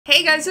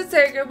Hey guys, it's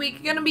Erika. We're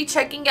gonna be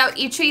checking out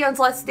CHAE YEON's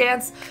Let's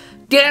dance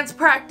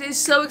practice.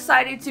 So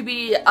excited to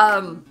be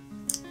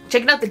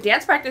checking out the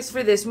dance practice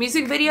for this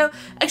music video.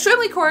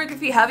 Extremely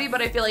choreography heavy,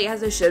 but I feel like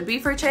as it should be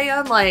for CHAE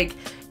YEON. Like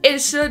it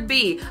should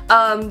be.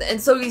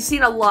 And so we've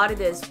seen a lot of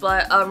this,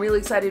 but I'm really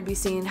excited to be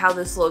seeing how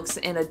this looks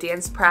in a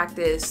dance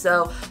practice.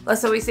 So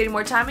let's not waste any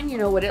more time, and you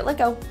know what it let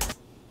go.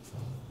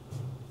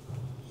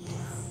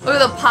 Look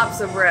at the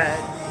pops of red.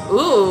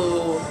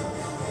 Ooh.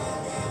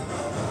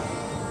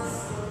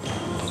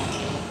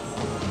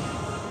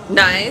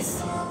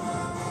 Nice.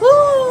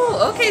 Woo!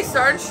 Okay,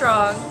 starting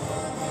strong.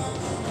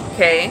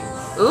 Okay.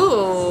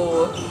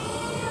 Ooh.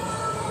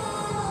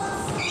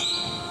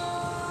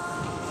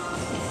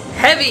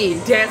 Heavy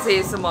dance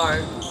ASMR.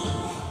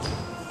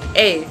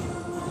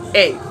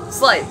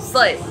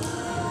 Slay.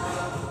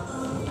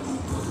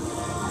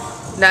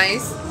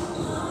 Nice.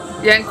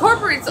 Yeah,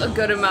 incorporates a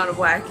good amount of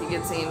whacking,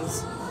 it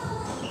seems.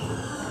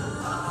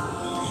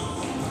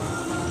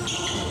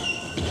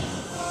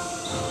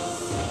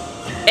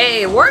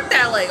 Hey, work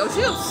that leg. Oh,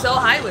 she goes so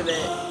high with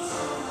it.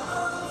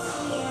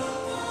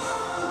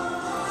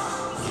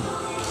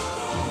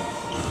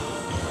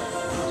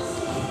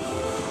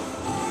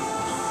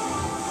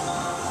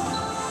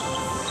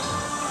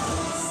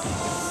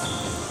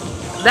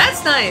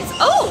 That's nice.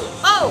 Oh.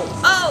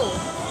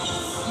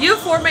 U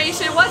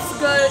formation, what's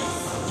good?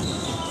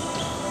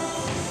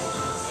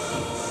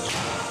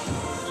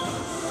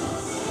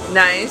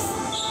 Nice.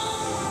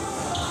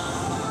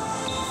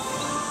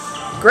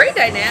 Great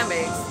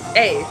dynamics.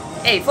 Hey,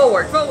 full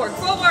work.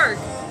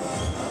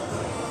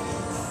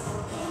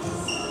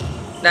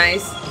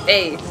 Nice.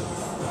 Hey.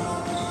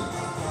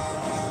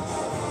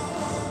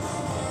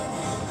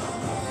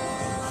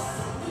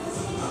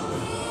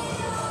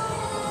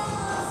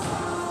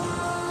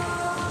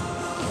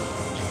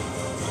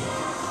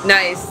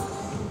 Nice.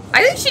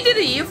 I think she did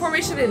a U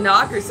formation in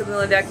knock or something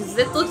like that, because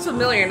it looks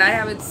familiar and I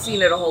haven't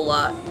seen it a whole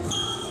lot.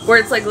 Where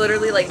it's like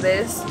literally like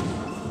this.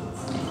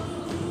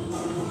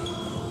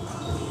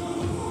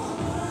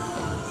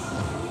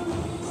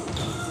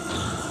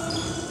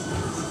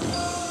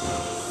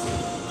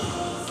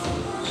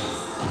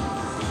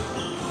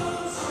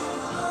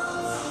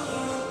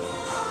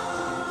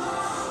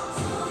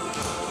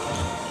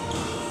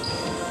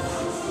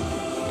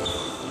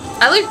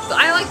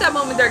 I like that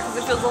moment there because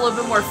it feels a little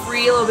bit more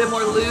free, a little bit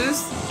more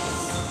loose.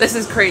 This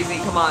is crazy,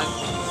 come on.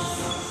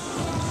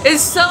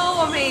 It's so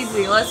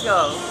amazing, let's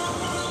go.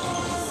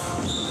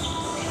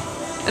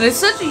 And it's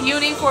such a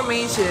unique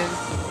formation.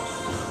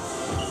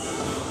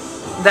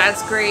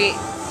 That's great.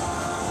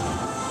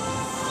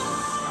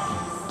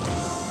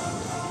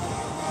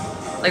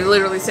 Like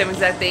literally same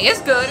exact thing.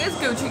 It's good, it's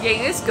Gucci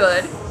gang, it's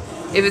good.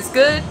 If it's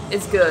good,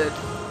 it's good.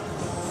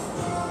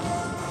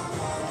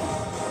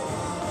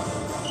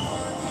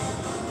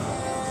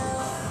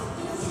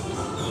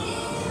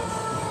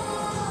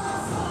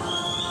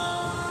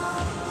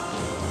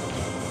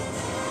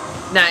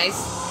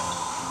 Nice.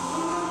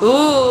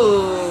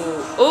 Ooh.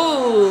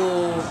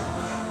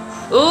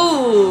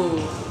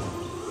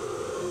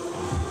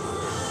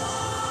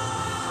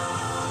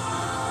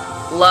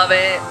 Love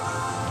it.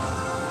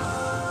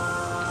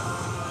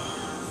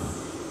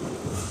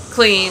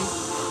 Clean.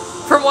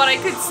 From what I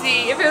could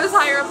see. If it was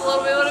higher up a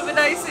little bit, it would have been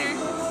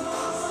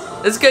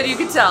nicer. It's good, you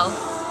can tell.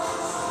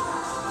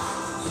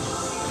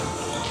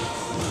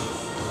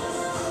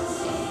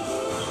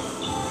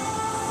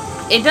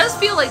 It does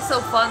feel like so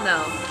fun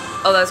though.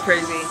 Oh, that's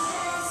crazy.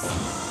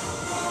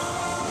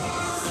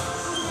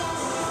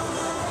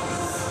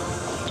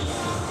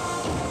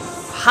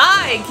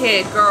 Hi,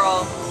 kid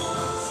girl.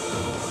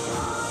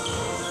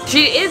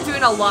 She is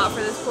doing a lot for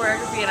this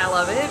choreography and I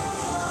love it.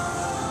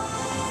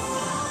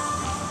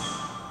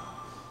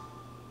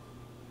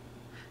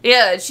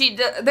 Yeah,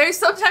 there's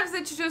sometimes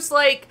it's just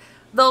like,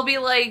 there'll be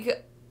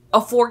like a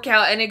 4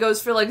 count and it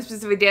goes for like a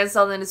specific dance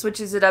style and then it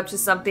switches it up to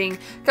something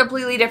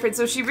completely different.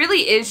 So she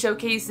really is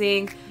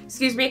showcasing,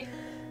 excuse me,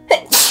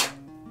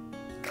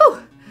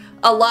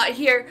 a lot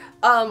here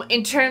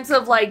in terms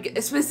of like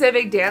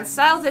specific dance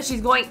styles that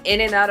she's going in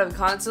and out of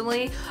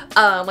constantly.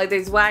 Like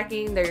there's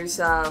whacking, there's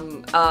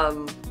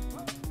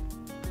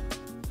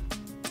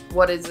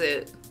what is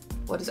it?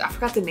 I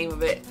forgot the name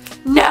of it.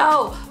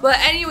 No! But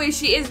anyway,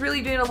 she is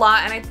really doing a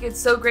lot and I think it's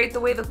so great the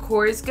way the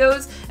chorus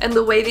goes and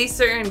the way they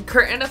certain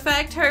curtain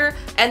affect her,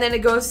 and then it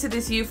goes to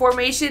this U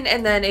formation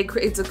and then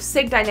it's a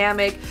sick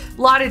dynamic.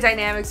 A lot of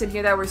dynamics in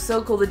here that were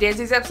so cool. The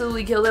dancers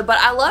absolutely killed it, but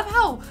I love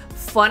how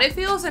fun it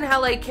feels and how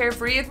like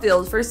carefree it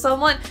feels for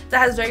someone that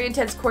has very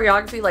intense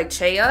choreography like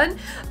CHAE YEON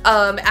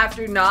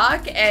after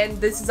knock, and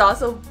this is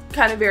also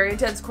kind of very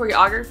intense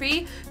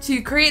choreography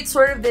to create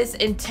sort of this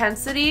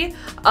intensity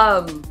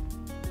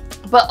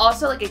but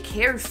also like a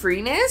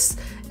carefreeness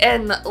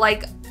and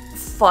like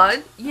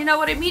fun, you know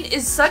what I mean,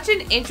 is such an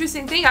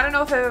interesting thing. I don't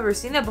know if I've ever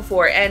seen that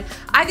before, and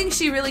I think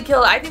she really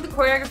killed it. I think the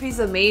choreography is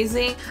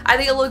amazing. I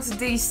think it looks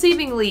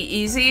deceivingly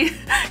easy,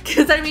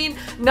 because I mean,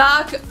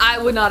 knock,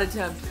 I would not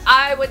attempt.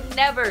 I would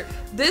never.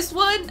 This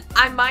one,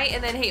 I might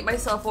and then hate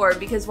myself for it,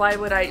 because why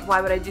would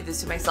I do this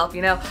to myself,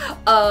 you know?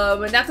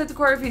 Not that the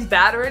choreography is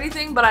bad or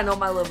anything, but I know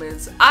my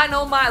limits. I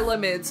know my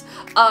limits.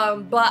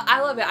 But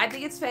I love it. I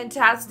think it's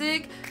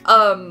fantastic.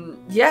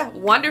 Yeah,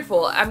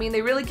 wonderful. I mean,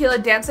 they really kill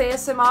it. Dance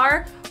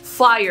ASMR,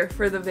 fire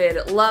for the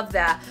vid. Love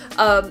that.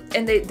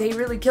 And they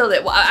really killed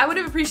it. Well, I would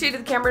have appreciated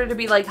the camera to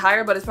be like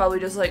higher, but it's probably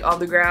just like on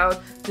the ground.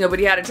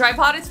 Nobody had a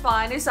tripod. It's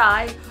fine. It's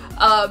high.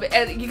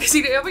 And you can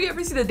see, have you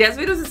ever seen the dance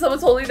videos and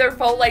someone's holding their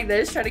phone like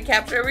this, trying to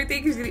capture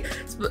everything,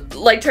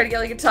 like trying to get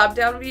like a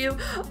top-down view?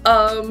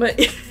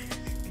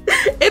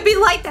 It'd be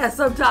like that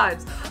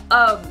sometimes.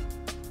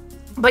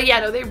 But yeah,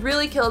 no, they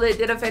really killed it,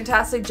 did a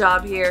fantastic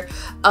job here.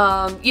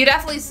 You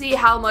definitely see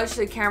how much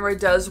the camera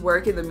does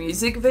work in the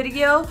music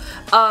video,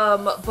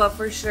 but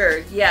for sure,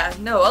 yeah,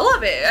 no, I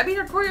love it. I mean,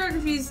 her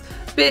choreography's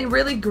been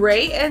really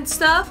great and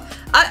stuff.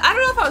 I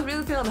don't know if I was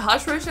really feeling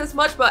Hush Rush as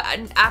much, but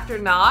after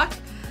Knock,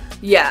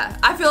 yeah,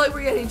 I feel like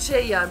we're getting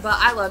CHAE YEON, but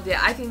I loved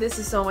it. I think this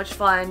is so much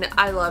fun.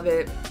 I love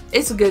it.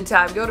 It's a good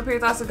time. Go to put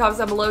your thoughts in the comments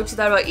down below. What you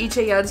thought about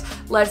CHAE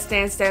YEON's Let's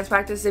Dance Dance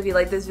Practice. If you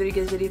like this video,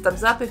 give this video a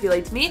thumbs up. If you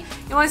liked me,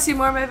 you want to see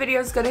more of my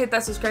videos, go to hit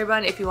that subscribe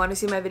button. If you want to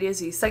see my videos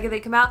the second they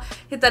come out,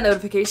 hit that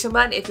notification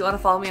button. If you want to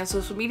follow me on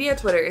social media,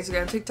 Twitter,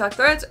 Instagram, TikTok,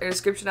 Threads, or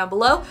description down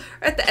below,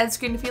 or at the end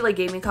screen if you like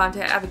gaming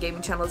content. I have a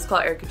gaming channel. It's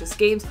called Erika Just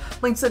Games.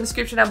 Links in the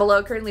description down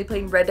below. Currently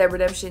playing Red Dead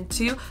Redemption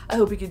 2. I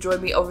hope you can join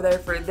me over there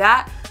for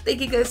that. Thank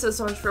you guys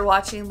so much for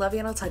watching. Love you,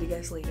 and I'll talk to you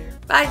guys later.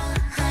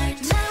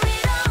 Bye!